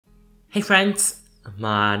Hey friends,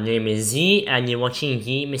 my name is Z and you're watching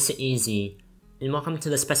Z Makes It Easy. And welcome to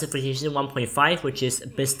the specification 1.5, which is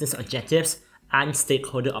business objectives and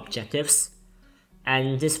stakeholder objectives.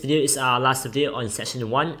 And this video is our last video on section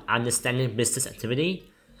 1, understanding business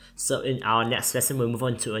activity. So in our next lesson we'll move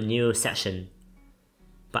on to a new section.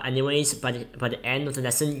 But anyways, by the end of the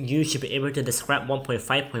lesson, you should be able to describe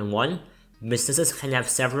 1.5.1. Businesses can have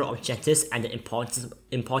several objectives and the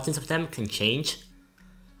importance of them can change.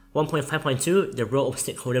 1.5.2, the role of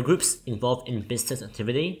stakeholder groups involved in business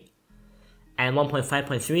activity. And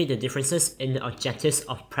 1.5.3, the differences in the objectives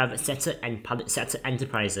of private sector and public sector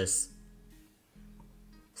enterprises.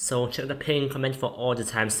 So check the pinned comment for all the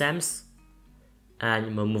timestamps.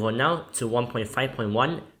 And we'll move on now to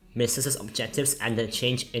 1.5.1, business objectives and the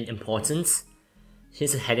change in importance.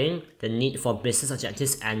 Here's a heading, the need for business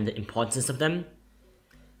objectives and the importance of them.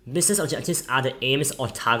 Business objectives are the aims or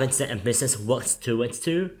targets that a business works towards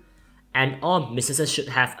and all businesses should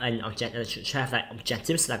have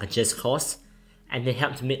objectives like a just cause, and they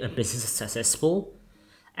help to make a business successful.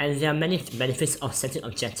 And there are many benefits of setting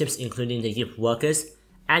objectives, including they give workers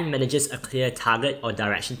and managers a clear target or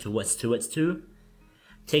direction towards.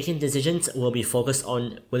 Taking decisions will be focused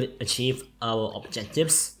on will it achieve our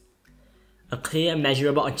objectives. A clear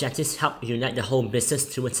measurable objectives help unite the whole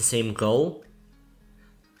business towards the same goal.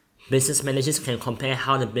 Business managers can compare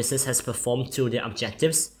how the business has performed to their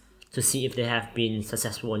objectives to see if they have been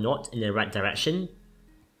successful or not in the right direction.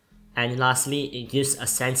 And lastly, it gives a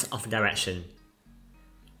sense of direction.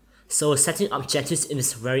 So setting objectives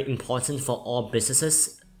is very important for all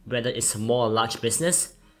businesses, whether it's small or large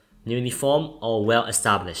business, newly formed or well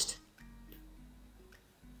established.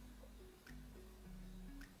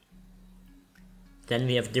 Then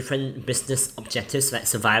we have different business objectives like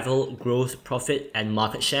survival, growth, profit, and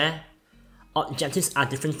market share. Objectives are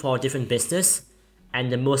different for different business, and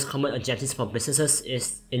the most common objectives for businesses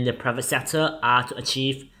is in the private sector are to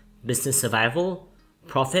achieve business survival,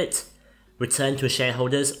 profit, return to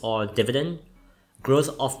shareholders or dividend, growth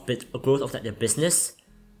of the business,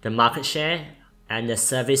 the market share, and the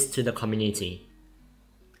service to the community.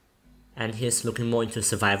 And here's looking more into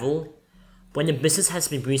survival. When the business has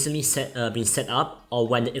been recently been set up, or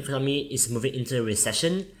when the economy is moving into a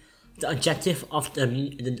recession, the objective of the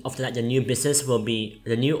new business will be,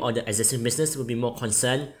 the new or the existing business will be more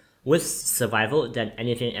concerned with survival than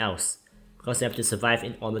anything else, because they have to survive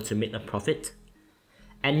in order to make a profit.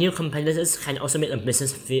 And new competitors can also make a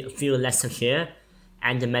business feel less secure,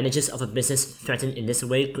 and the managers of a business threatened in this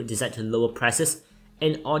way could decide to lower prices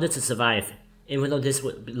in order to survive, even though this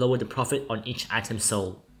would lower the profit on each item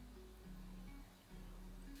sold.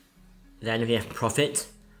 Then we have profit.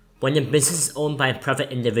 When the business is owned by a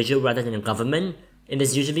private individual rather than a government, it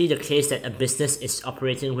is usually the case that a business is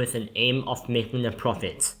operating with an aim of making a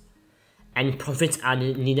profit. And profits are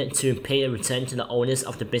needed to pay a return to the owners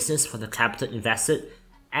of the business for the capital invested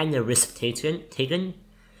and the risk taken,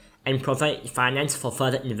 and provide finance for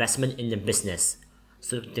further investment in the business,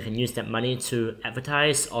 so they can use that money to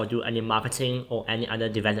advertise or do any marketing or any other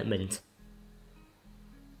development.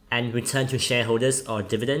 And return to shareholders or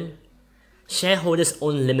dividend. Shareholders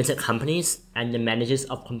own limited companies, and the managers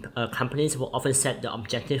of companies will often set the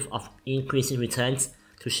objective of increasing returns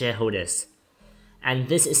to shareholders. And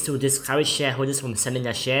this is to discourage shareholders from selling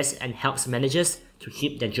their shares and helps managers to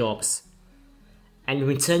keep their jobs. And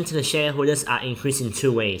return to the shareholders are increased in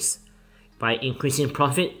two ways: by increasing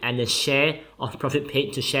profit and the share of profit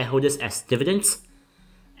paid to shareholders as dividends,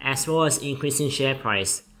 as well as increasing share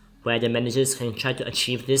price, where the managers can try to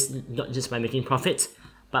achieve this not just by making profits,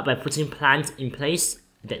 but by putting plans in place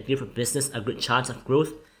that give a business a good chance of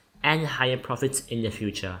growth and higher profits in the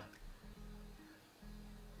future.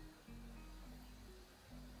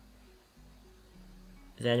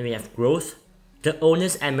 Then we have growth. The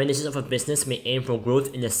owners and managers of a business may aim for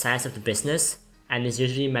growth in the size of the business, and is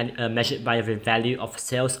usually measured by the value of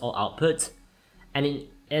sales or output. And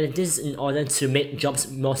this is in order to make jobs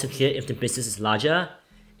more secure if the business is larger.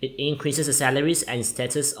 It increases the salaries and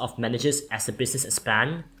status of managers as the business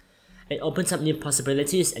expands. It opens up new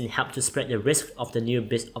possibilities and helps to spread the risk of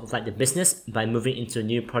the business by moving into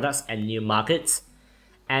new products and new markets.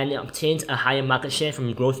 And it obtains a higher market share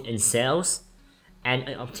from growth in sales. And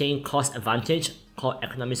it obtains cost advantage called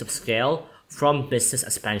economies of scale from business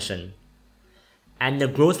expansion. And the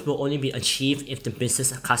growth will only be achieved if the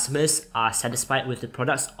business customers are satisfied with the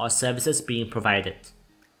products or services being provided.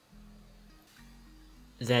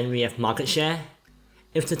 Then we have market share.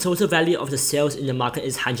 If the total value of the sales in the market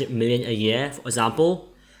is 100 million a year, for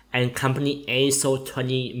example, and company A sold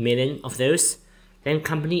 20 million of those, then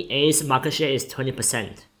company A's market share is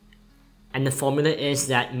 20%. And the formula is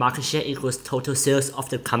that market share equals total sales of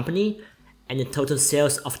the company and the total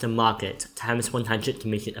sales of the market times 100 to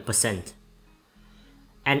make it a percent.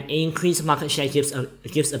 An increased market share gives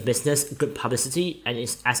a business good publicity, and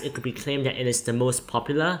as it could be claimed that it is the most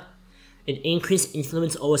popular. An increased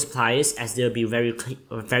influence over suppliers, as they will be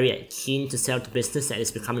very keen to sell to business that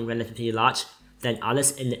is becoming relatively large than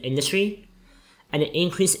others in the industry. And an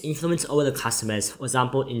increased influence over the customers, for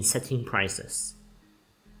example in setting prices.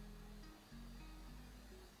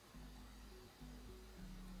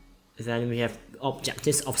 Then we have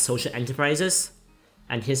objectives of social enterprises,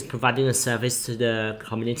 and here's providing a service to the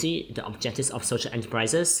community, the objectives of social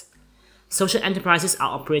enterprises. Social enterprises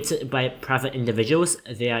are operated by private individuals.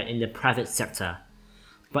 They are in the private sector,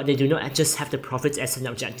 but they do not just have the profits as an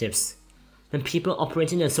objectives. When people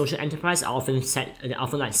operating a social enterprise are often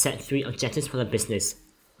set 3 objectives for the business,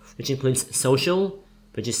 which includes social,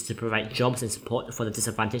 which is to provide jobs and support for the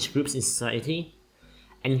disadvantaged groups in society,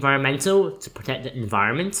 environmental, to protect the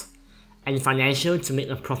environment, and financial, to make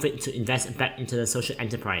a profit to invest back into the social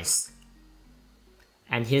enterprise.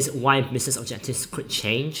 And here's why business objectives could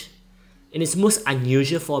change. It is most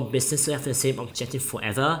unusual for a business to have the same objective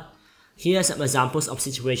forever. Here are some examples of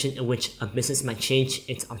situations in which a business might change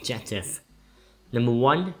its objective. Number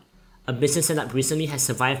 1, a business set up recently has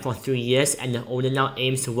survived for 3 years and the owner now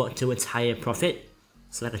aims to work towards higher profit.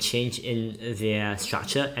 It's like a change in their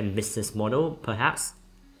structure and business model, perhaps.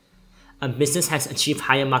 A business has achieved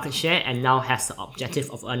higher market share and now has the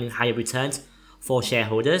objective of earning higher returns for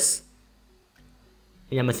shareholders.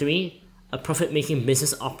 And number 3, a profit-making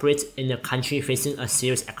business operates in a country facing a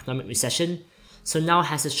serious economic recession, so now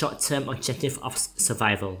has a short-term objective of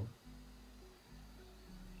survival.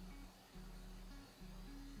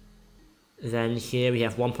 Then here we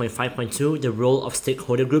have 1.5.2, the role of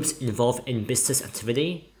stakeholder groups involved in business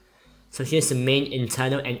activity. So here's the main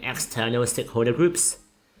internal and external stakeholder groups.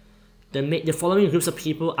 The following groups of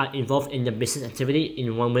people are involved in the business activity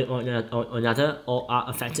in one way or another, or are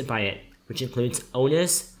affected by it, which includes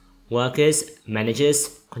owners, workers,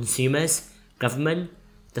 managers, consumers, government,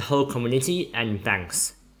 the whole community, and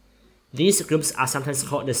banks. These groups are sometimes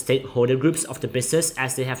called the stakeholder groups of the business,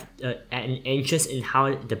 as they have an interest in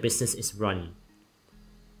how the business is run.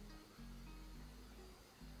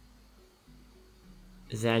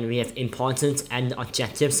 Then we have importance and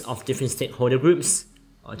objectives of different stakeholder groups.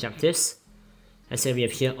 Objectives. Let's say we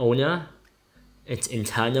have here owner, its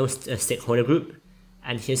internal stakeholder group,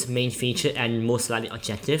 and here's main feature and most likely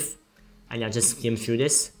objective. And I'll just skim through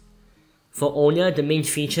this. For owner, the main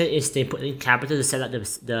feature is they put in capital to set up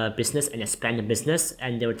the business and expand the business,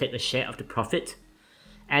 and they will take a share of the profit.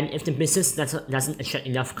 And if the business doesn't attract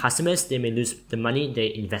enough customers, they may lose the money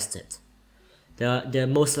they invested. The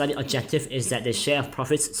most likely objective is that they share of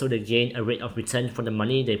profits, so they gain a rate of return for the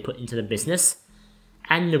money they put into the business,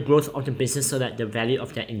 and the growth of the business so that the value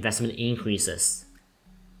of their investment increases.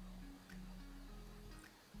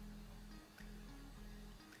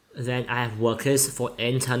 Then I have workers for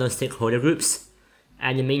internal stakeholder groups,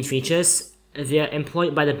 and the main features, they are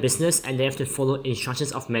employed by the business and they have to follow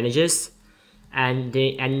instructions of managers, and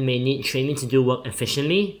they may need training to do work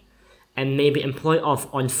efficiently, and may be employed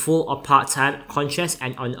on full or part-time contracts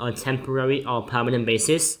and on a temporary or permanent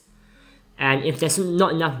basis. And if there's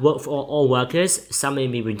not enough work for all workers, some may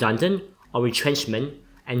be redundant or retrenchment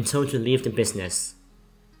and told to leave the business.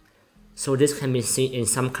 So this can be seen in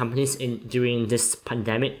some companies during this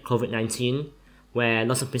pandemic, COVID-19, where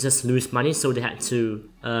lots of businesses lose money, so they had to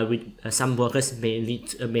some workers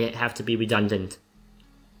may have to be redundant.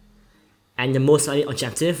 And the most likely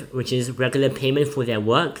objective, which is regular payment for their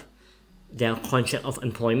work, their contract of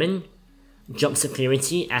employment, job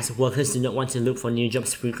security, as workers do not want to look for new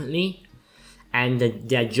jobs frequently, and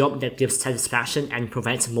their job that gives satisfaction and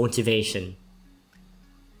provides motivation.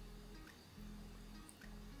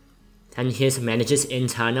 And here's managers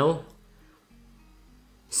internal.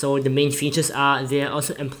 So the main features are they are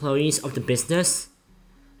also employees of the business,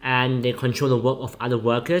 and they control the work of other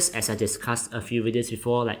workers, as I discussed a few videos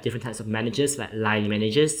before, like different types of managers, like line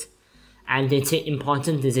managers. And they take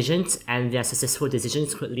important decisions, and their successful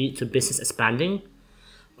decisions could lead to business expanding.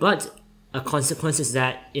 But a consequence is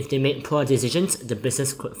that if they make poor decisions, the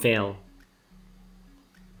business could fail.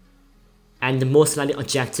 And the most likely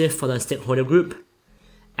objective for the stakeholder group,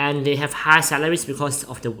 and they have high salaries because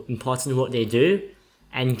of the important work they do,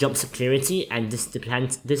 and job security, and this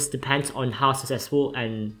depends on how successful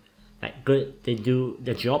and good they do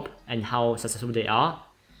the job and how successful they are,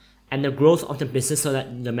 and the growth of the business so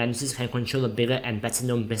that the managers can control a bigger and better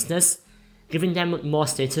known business, giving them more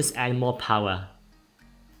status and more power.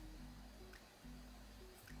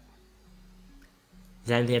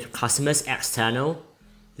 Then we have customers external.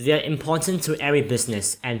 They are important to every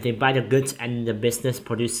business, and they buy the goods and the business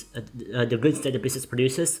the goods that the business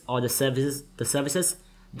produces, or the services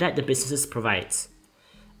that the businesses provides.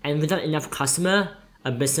 And without enough customer,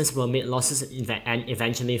 a business will make losses and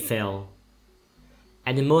eventually fail.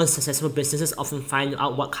 And the most successful businesses often find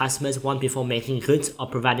out what customers want before making goods or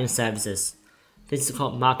providing services. This is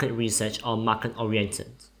called market research or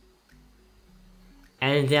market-oriented.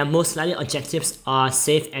 And their most likely objectives are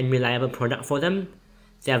safe and reliable product for them,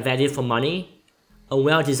 their value for money, a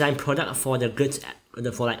well-designed product for the goods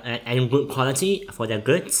and good quality for their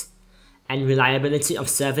goods, and reliability of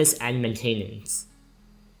service and maintenance.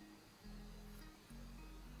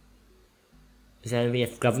 Then we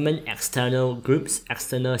have government external groups,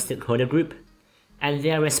 external stakeholder group, and they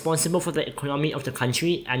are responsible for the economy of the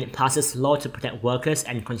country, and it passes law to protect workers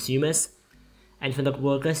and consumers, and for the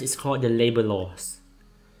workers it's called the labor laws.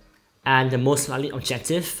 And the most likely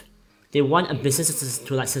objective, they want a business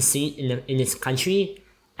to succeed in its country,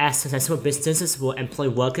 as successful businesses will employ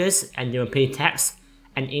workers and they will pay tax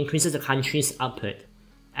and increases the country's output,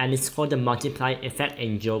 and it's called the multiplier effect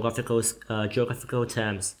in geographical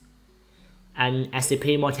terms. And as they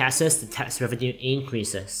pay more taxes, the tax revenue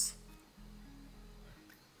increases.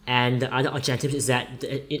 And the other objective is that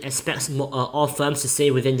it expects all firms to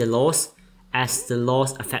stay within the laws, as the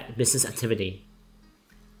laws affect business activity.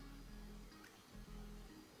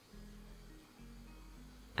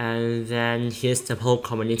 And then here's the whole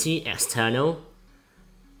community, external.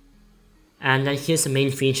 And then here's the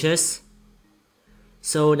main features.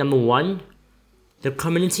 So number one, the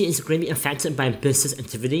community is greatly affected by business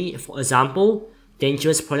activity. For example,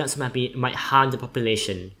 dangerous products might harm the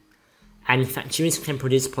population. And factories can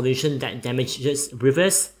produce pollution that damages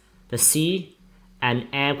rivers, the sea, and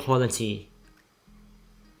air quality.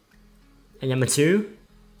 And number two,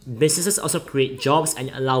 businesses also create jobs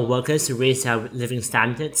and allow workers to raise their living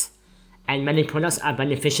standards. And many products are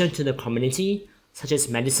beneficial to the community, such as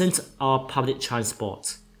medicines or public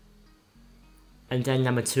transport. And then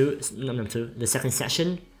number two, the second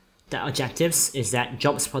section, the objectives is that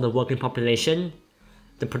jobs for the working population,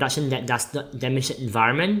 the production that does not damage the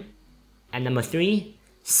environment, and number three,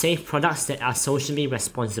 safe products that are socially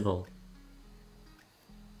responsible.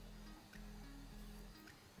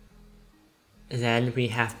 Then we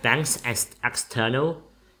have banks as external,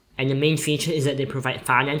 and the main feature is that they provide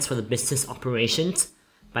finance for the business operations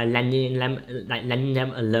by lending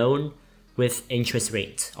them a loan with interest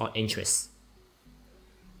rate or interest.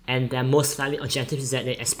 And their most likely objective is that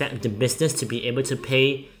they expect the business to be able to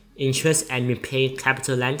pay interest and repay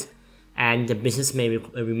capital lent, and the business may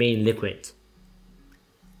remain liquid.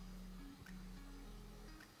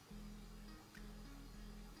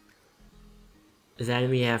 Then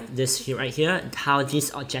we have this here right here, how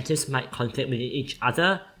these objectives might conflict with each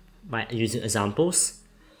other by using examples.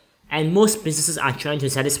 And most businesses are trying to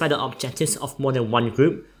satisfy the objectives of more than one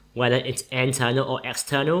group, whether it's internal or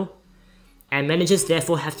external. And managers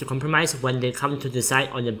therefore have to compromise when they come to decide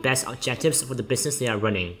on the best objectives for the business they are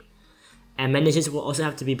running. And managers will also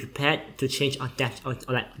have to be prepared to change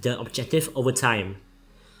the objective over time.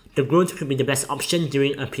 The growth could be the best option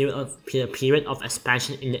during a period of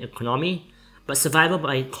expansion in the economy, but survival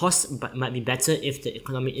by cost might be better if the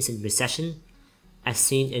economy is in recession, as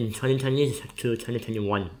seen in 2020 to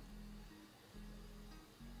 2021.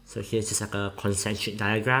 So here's just like a concentric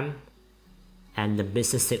diagram and the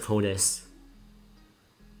business stakeholders.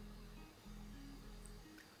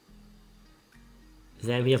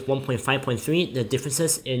 Then we have 1.5.3, the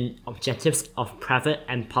differences in objectives of private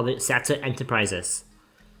and public sector enterprises.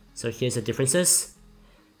 So here's the differences.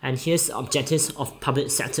 And here's the objectives of public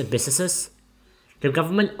sector businesses. The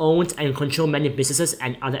government owns and controls many businesses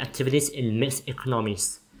and other activities in mixed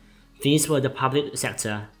economies. These were the public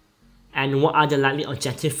sector. And what are the likely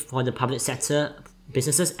objectives for the public sector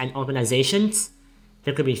businesses and organizations?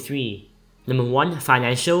 There could be three. Number one,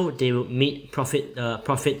 financial. They will meet profit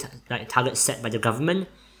targets set by the government,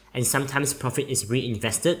 and sometimes profit is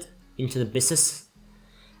reinvested into the business.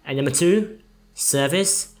 And number two,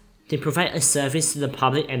 service. They provide a service to the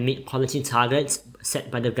public and meet quality targets set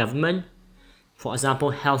by the government. For example,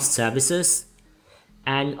 health services.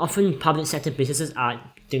 And often public sector businesses are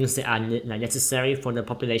things that are necessary for the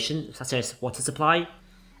population, such as water supply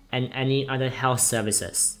and any other health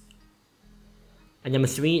services. And number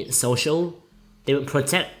three, social. They will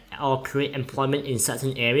protect or create employment in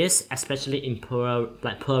certain areas, especially in poor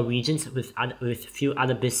regions with few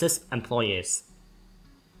other business employers.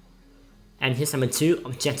 And here's number two,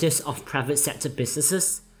 objectives of private sector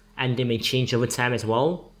businesses, and they may change over time as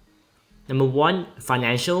well. Number one,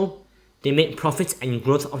 financial. They make profits and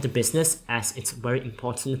growth of the business, as it's very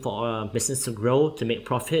important for a business to grow, to make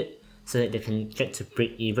profit, so that they can get to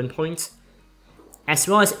break-even point, as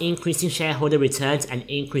well as increasing shareholder returns and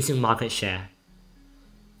increasing market share.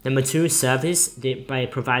 Number 2, service, by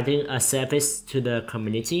providing a service to the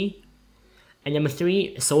community. And number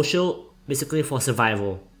 3, social, basically for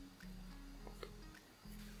survival.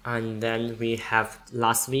 And then we have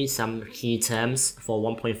lastly some key terms for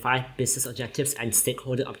 1.5 business objectives and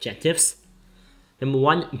stakeholder objectives. Number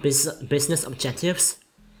 1, business objectives.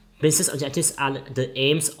 Business objectives are the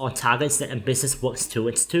aims or targets that a business works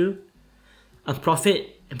towards to. A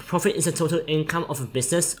profit is the total income of a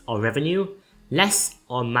business or revenue, less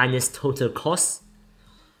or minus total costs.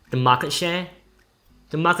 The market share.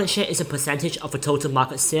 The market share is a percentage of the total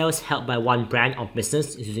market sales held by one brand or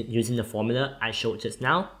business using the formula I showed just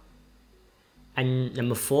now. And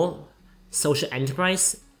number 4, social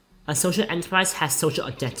enterprise. A social enterprise has social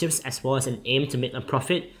objectives as well as an aim to make a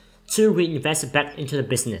profit to reinvest back into the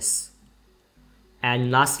business.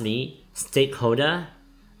 And lastly, stakeholder.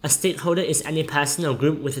 A stakeholder is any person or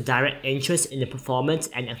group with a direct interest in the performance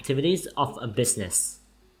and activities of a business.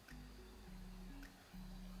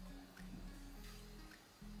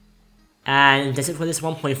 And that's it for this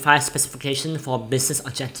 1.5 specification for business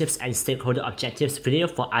objectives and stakeholder objectives video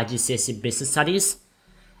for IGCSE Business Studies.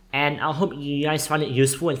 And I hope you guys found it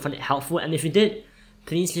useful and found it helpful, and if you did,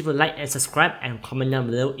 please leave a like and subscribe and comment down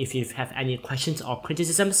below if you have any questions or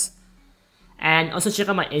criticisms. And also check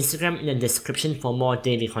out my Instagram in the description for more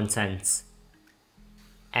daily content.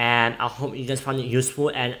 And I hope you guys found it useful,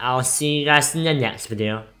 and I'll see you guys in the next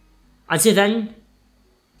video. Until then,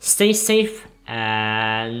 stay safe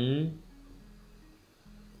and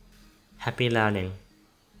happy learning.